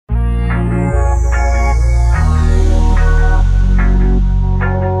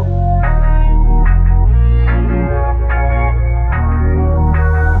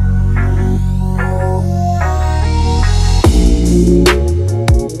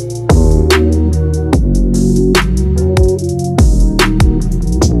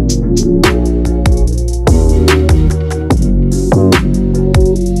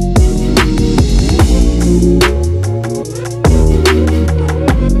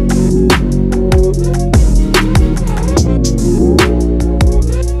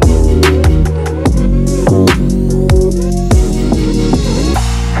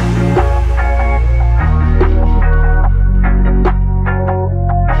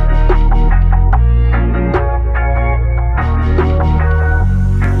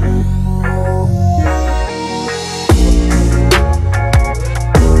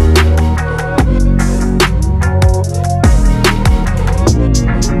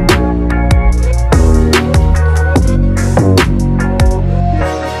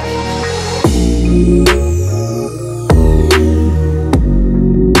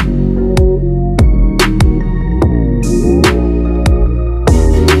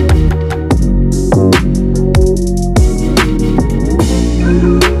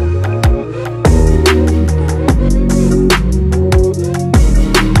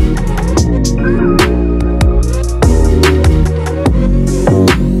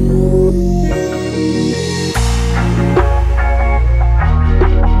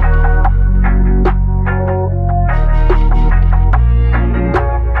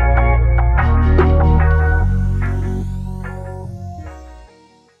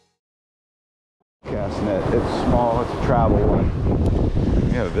casting it. It's small, it's a travel one.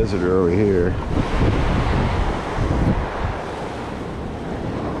 We have a visitor over here.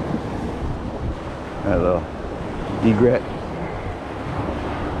 Hello. Egret.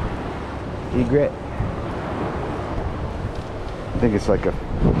 Egret. I think it's like a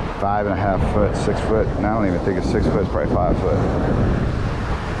 5.5 foot, 6 foot. And I don't even think it's 6 foot, it's probably 5 foot.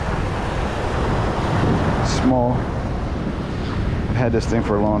 Small. I've had this thing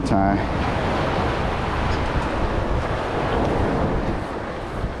for a long time.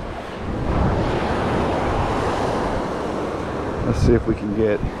 Let's see if we can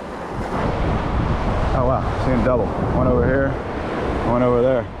get, oh wow, seeing double. One over here, one over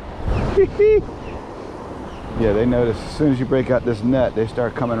there. Yeah, they notice as soon as you break out this net, they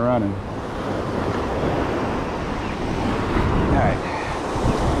start coming running. All right,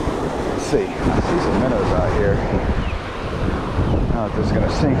 let's see. I see some minnows out here. I don't know if this is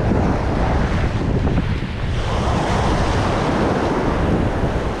gonna sink.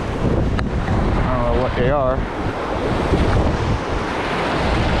 I don't know what they are.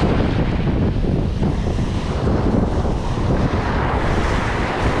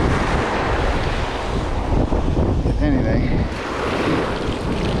 Anything.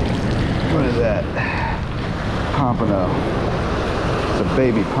 What is that? Pompano. It's a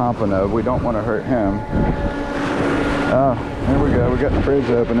baby pompano. We don't want to hurt him. Oh, here we go. We got the bridge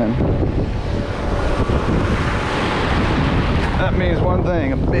opening. That means one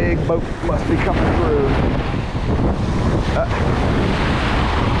thing. A big boat must be coming through.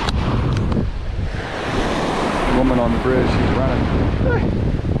 Woman on the bridge. She's running.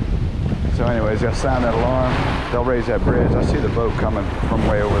 So anyways, they'll sound that alarm. They'll raise that bridge. I see the boat coming from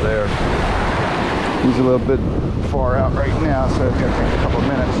way over there. He's a little bit far out right now, so it's gonna take a couple of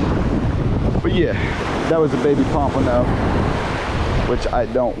minutes. But yeah, that was a baby pompano, which I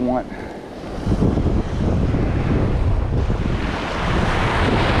don't want.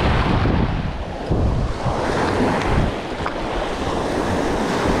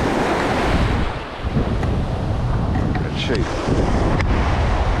 Good shape.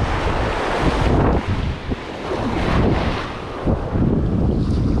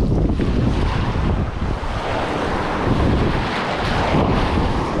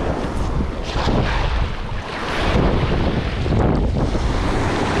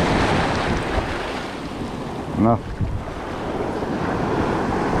 Enough.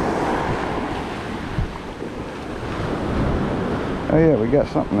 Oh yeah, we got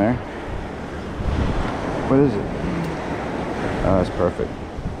something there. What is it? Oh, that's perfect.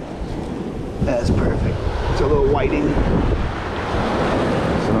 That's perfect. It's a little whiting.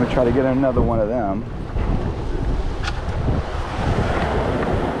 So let me try to get another one of them.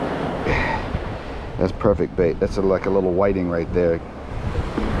 That's perfect bait. That's like a little whiting right there.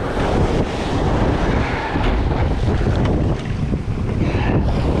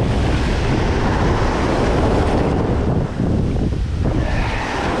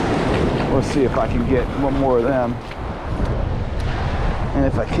 Let's see if I can get one more of them. And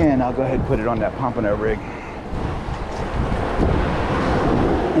if I can, I'll go ahead and put it on that pompano rig.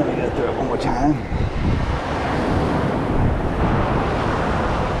 And we gotta throw it one more time.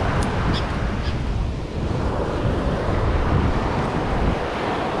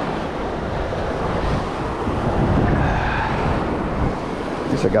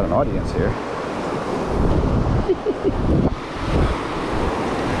 At least I got an audience here.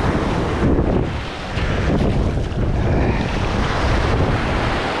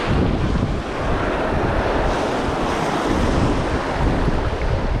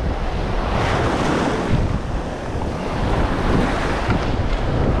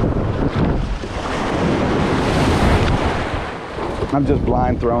 I'm just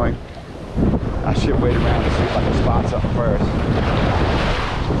blind throwing. I should wait around to see if I can spot something first.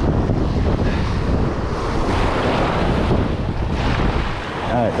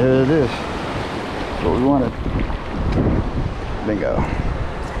 Alright, there it is. That's what we wanted. Bingo.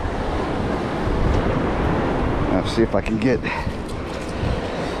 Let's see if I can get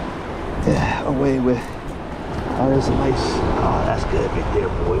away with. Oh, there's a nice. Oh, that's good right there,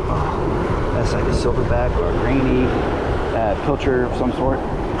 boy. Oh, that's like a silverback or a grainy pilcher of some sort.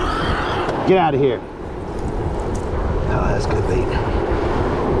 Get out of here. Oh, that's good bait.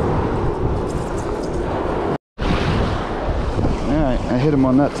 Alright, I hit him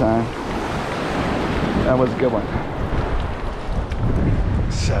on that time. That was a good one.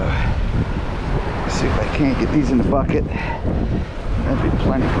 So, let's see if I can't get these in the bucket. That'd be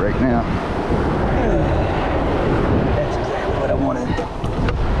plenty for right now. That's exactly what I wanted.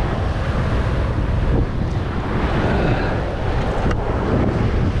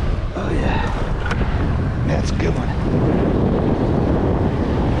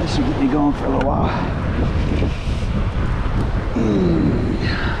 along for a little while.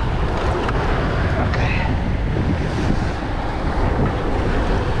 Okay.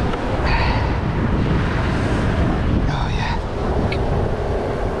 Oh yeah.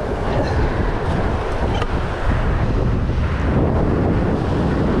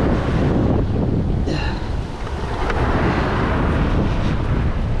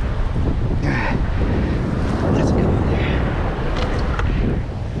 Let's go in there.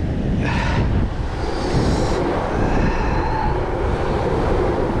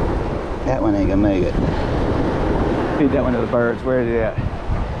 That one ain't gonna make it. Feed that one to the birds. Where is he at?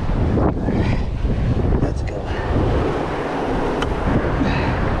 Let's go.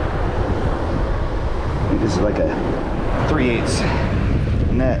 I think this is like a 3/8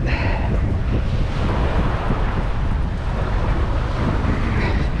 net.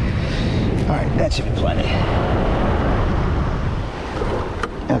 All right, that should be plenty.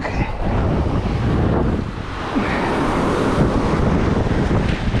 Okay.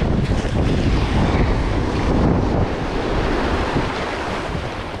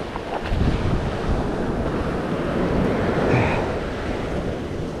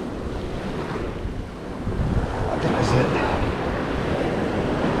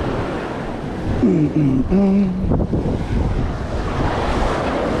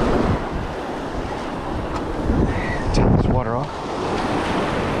 Take this water off.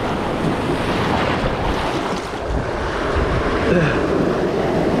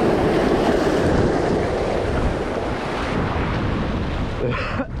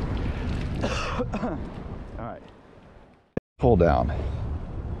 All right. Pull down.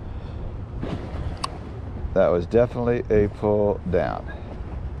 That was definitely a pull down.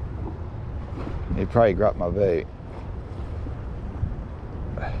 He probably dropped my bait.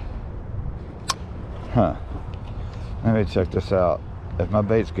 Huh. Let me check this out. If my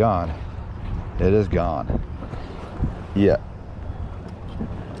bait's gone, it is gone. Yeah.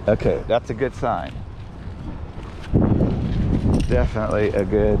 Okay, that's a good sign. Definitely a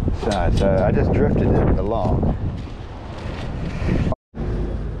good sign. So I just drifted it along.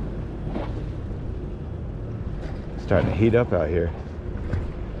 It's starting to heat up out here.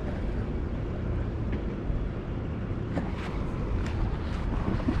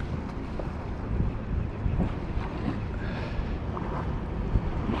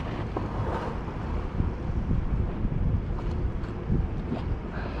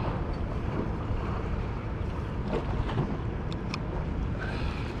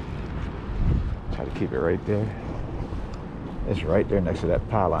 Keep it right there. It's right there next to that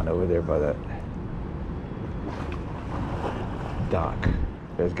pylon over there by that dock.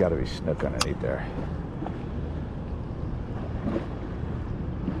 There's got to be snook underneath there.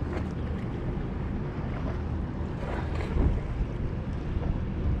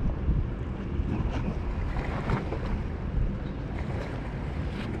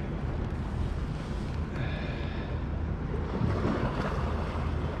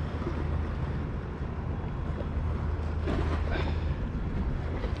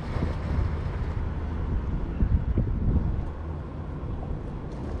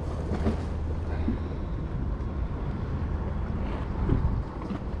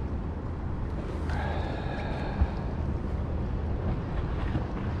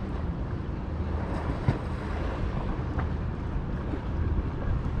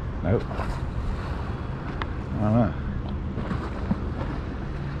 Nope. I don't know.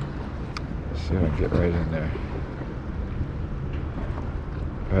 Let's see if I can get right in there.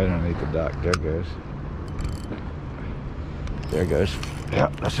 Right underneath the dock. There it goes. There it goes. Yeah,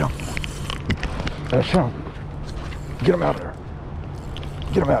 that's him. That's him. Get him out of there.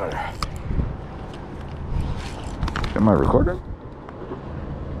 Get him out of there. Am I recording?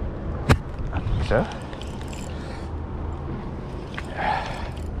 So?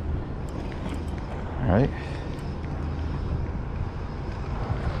 Alright.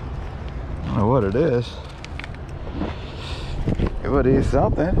 I don't know what it is. It would eat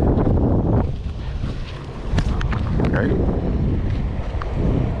something. Right?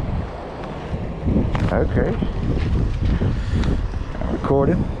 Okay. I'm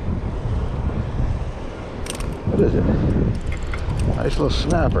recording. What is it? Nice little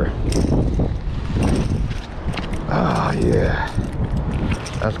snapper. Oh yeah.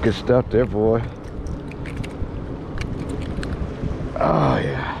 That's good stuff there, boy. Oh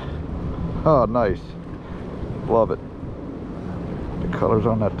yeah. Oh nice. Love it. The colors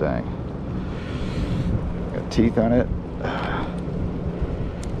on that thing. Got teeth on it.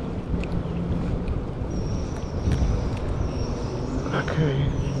 Okay.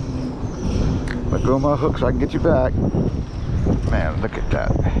 Let go of my hook so I can get you back. Man, look at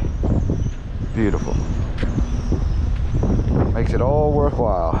that. Beautiful. Makes it all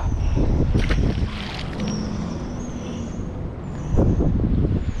worthwhile.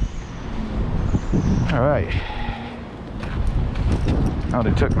 All right.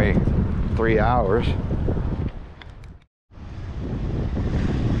 Only took me 3 hours.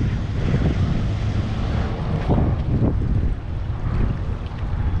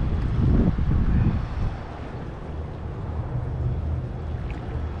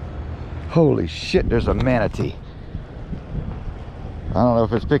 Holy shit, there's a manatee. I don't know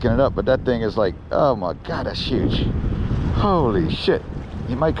if it's picking it up, but that thing is like, oh my God, that's huge. Holy shit.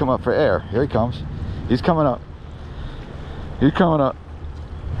 He might come up for air. Here he comes. He's coming up. He's coming up.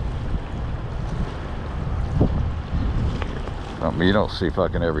 Something you don't see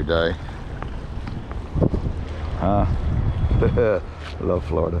fucking every day. Huh? I love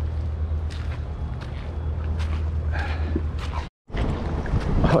Florida.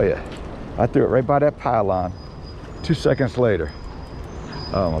 Oh yeah. I threw it right by that pylon. 2 seconds later.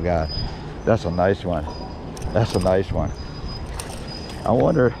 Oh my God. That's a nice one. That's a nice one. I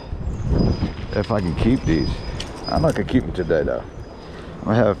wonder if I can keep these. I'm not gonna keep them today though. I'm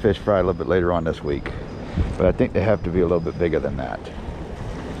gonna have a fish fry a little bit later on this week. But I think they have to be a little bit bigger than that.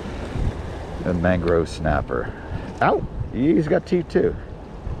 A mangrove snapper. Ow! He's got teeth too.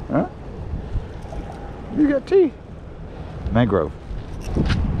 Huh? You got teeth. Mangrove.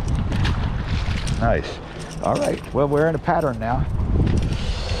 Nice. All right. Well, we're in a pattern now.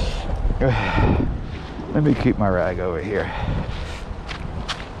 Let me keep my rag over here.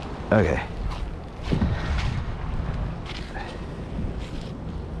 Okay.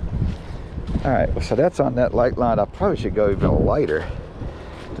 All right. Well, so that's on that light line. I probably should go even lighter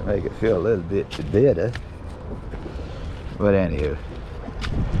to make it feel a little bit better. But anywho,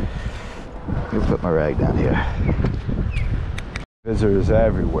 let me put my rag down here. Visitors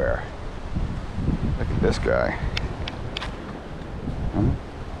everywhere. Look at this guy. Huh?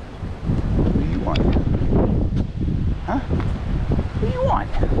 What do you want? Huh? What do you want?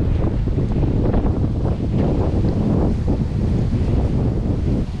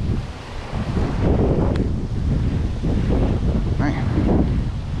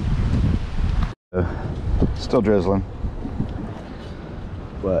 Still drizzling,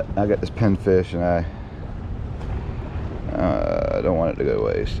 but I got this pinfish and I don't want it to go to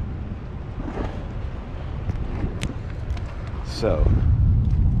waste. So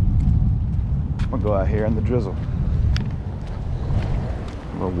I'm gonna go out here in the drizzle.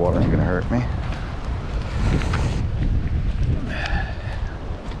 A little water ain't gonna hurt me.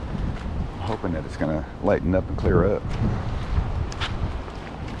 I'm hoping that it's gonna lighten up and clear up.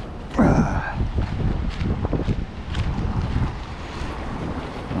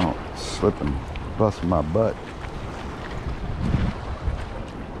 Oh, slipping, busting my butt.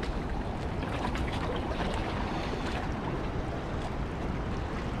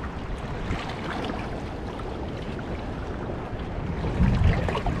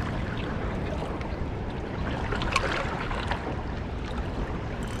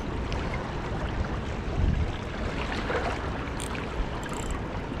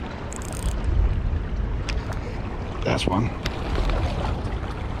 That's one.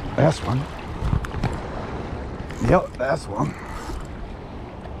 That's one. Yep, that's one.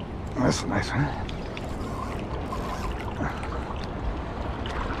 That's a nice one.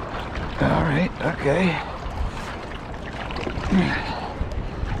 All right, okay.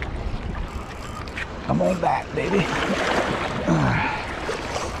 Come on back, baby.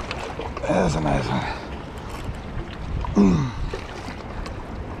 That's a nice one.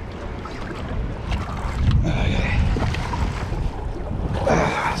 Okay.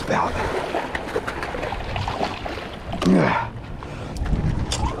 That's about it.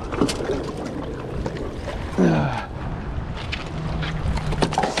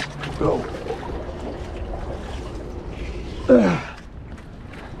 Oh.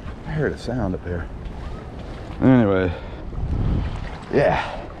 I heard a sound up here. Anyway, yeah.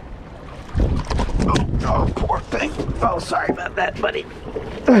 Oh, poor thing. Oh, sorry about that, buddy.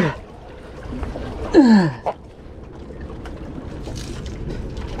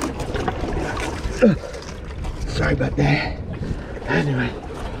 Sorry about that. Anyway.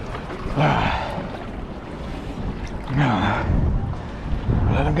 No.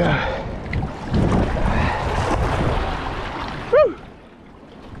 Let him go. Woo!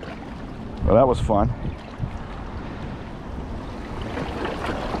 Well, that was fun.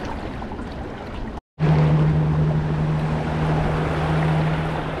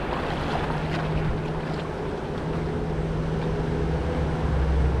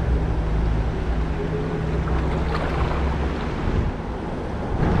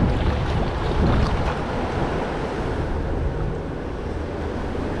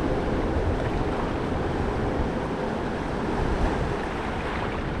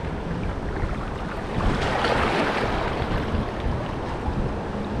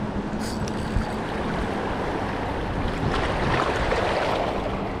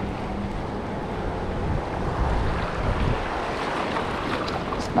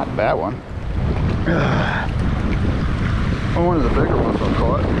 Not a bad one. One of the bigger ones I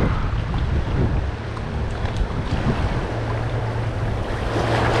caught.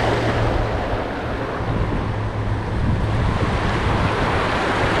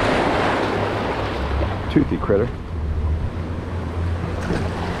 Toothy critter.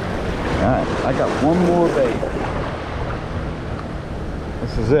 Alright, I got one more bait.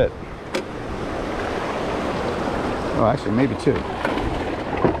 This is it. Oh, actually, maybe two.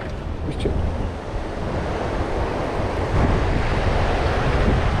 There's two.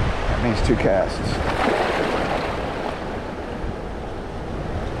 That means two casts.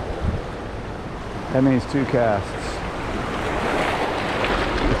 That means two casts.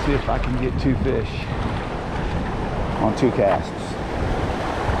 Let's see if I can get two fish on two casts.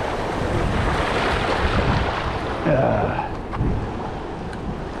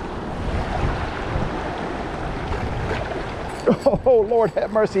 Oh, Lord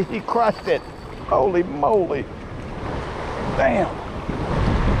have mercy, he crushed it. Holy moly. Damn.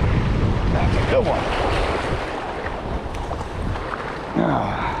 That's a good one.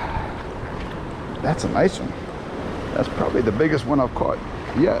 That's a nice one. That's probably the biggest one I've caught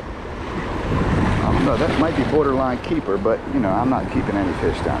yet. I don't know, that might be borderline keeper, but you know, I'm not keeping any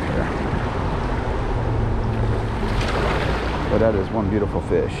fish down here. But that is one beautiful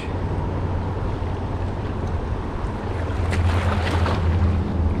fish.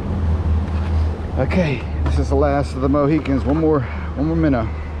 Okay, this is the last of the Mohicans. One more minnow.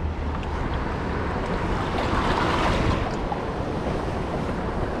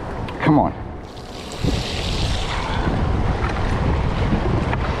 Come on.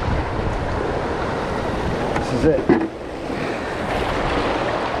 This is it.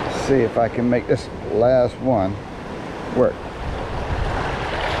 Let's see if I can make this last one work.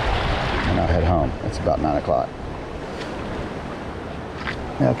 And I'll head home. It's about 9 o'clock.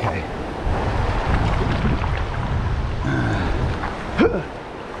 Okay.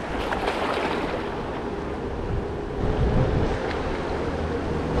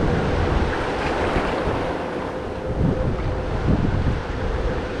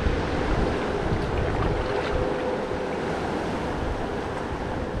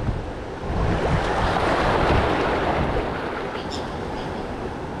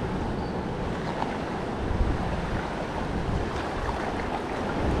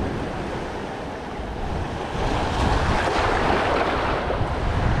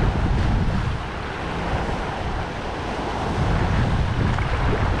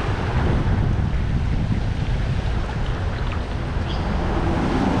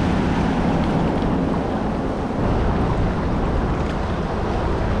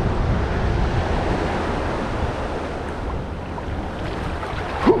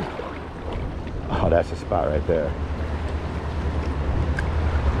 That's the spot right there.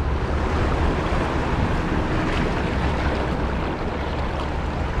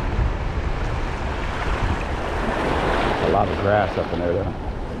 A lot of grass up in there though.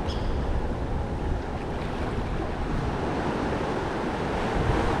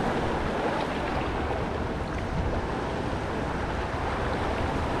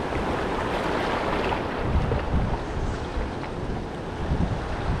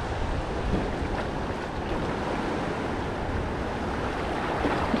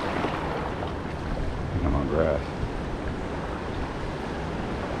 Grass.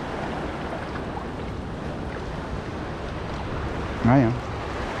 I am.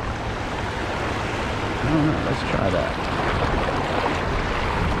 I don't know. Let's try that.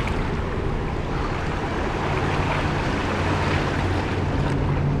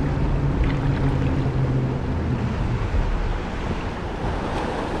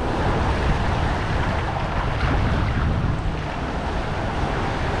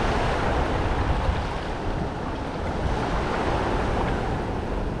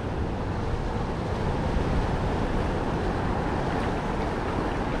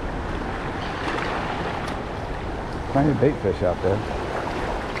 Plenty of bait fish out there.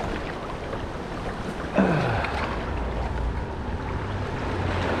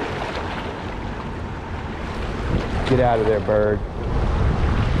 Get out of there, bird.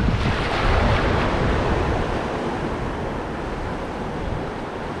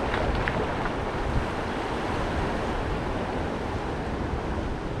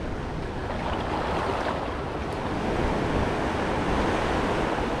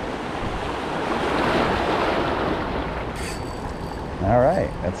 All right,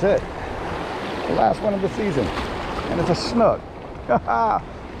 that's it. The last one of the season. And it's a snook.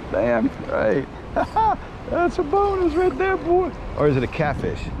 Damn right. That's a bonus right there, boy. Or is it a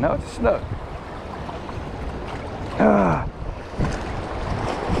catfish? No, it's a snook.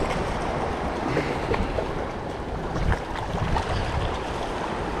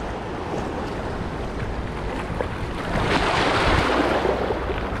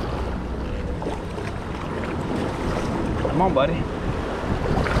 Come on, buddy.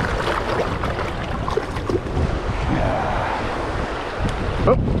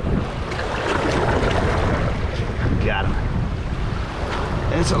 Oh. Got him.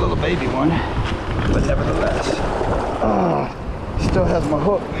 It's a little baby one, but nevertheless. Still has my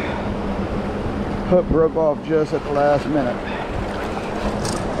hook. Hook broke off just at the last minute.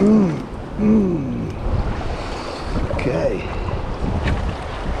 Okay.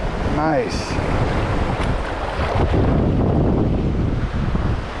 Nice.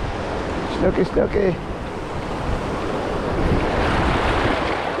 Snooky, snooky.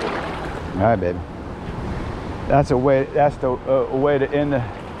 All right, baby. That's a way. That's the a way to end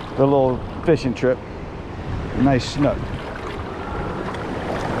the little fishing trip. Nice snook.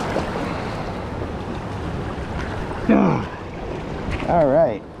 All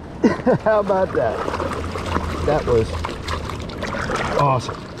right. How about that? That was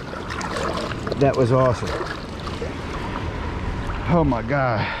awesome. That was awesome. Oh my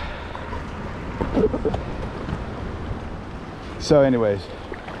God. So anyways,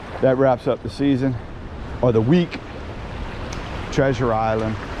 that wraps up the season, or the week. Treasure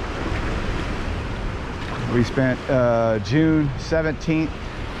Island. We spent June 17th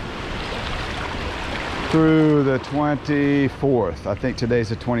through the 24th. I think today's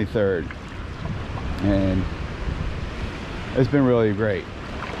the 23rd. And it's been really great.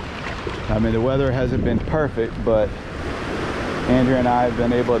 I mean, the weather hasn't been perfect, but Andrea and I have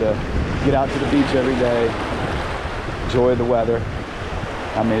been able to get out to the beach every day, enjoy the weather.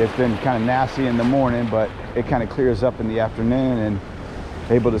 I mean, it's been kind of nasty in the morning, but it kind of clears up in the afternoon, and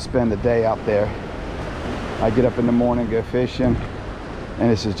able to spend the day out there. I get up in the morning, go fishing, and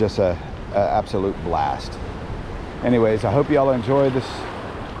this is just a absolute blast. Anyways, I hope y'all enjoy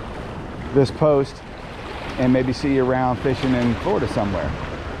this post, and maybe see you around fishing in Florida somewhere.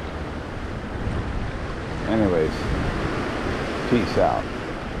 Anyways, peace out.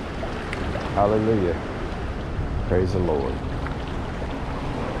 Hallelujah. Praise the Lord.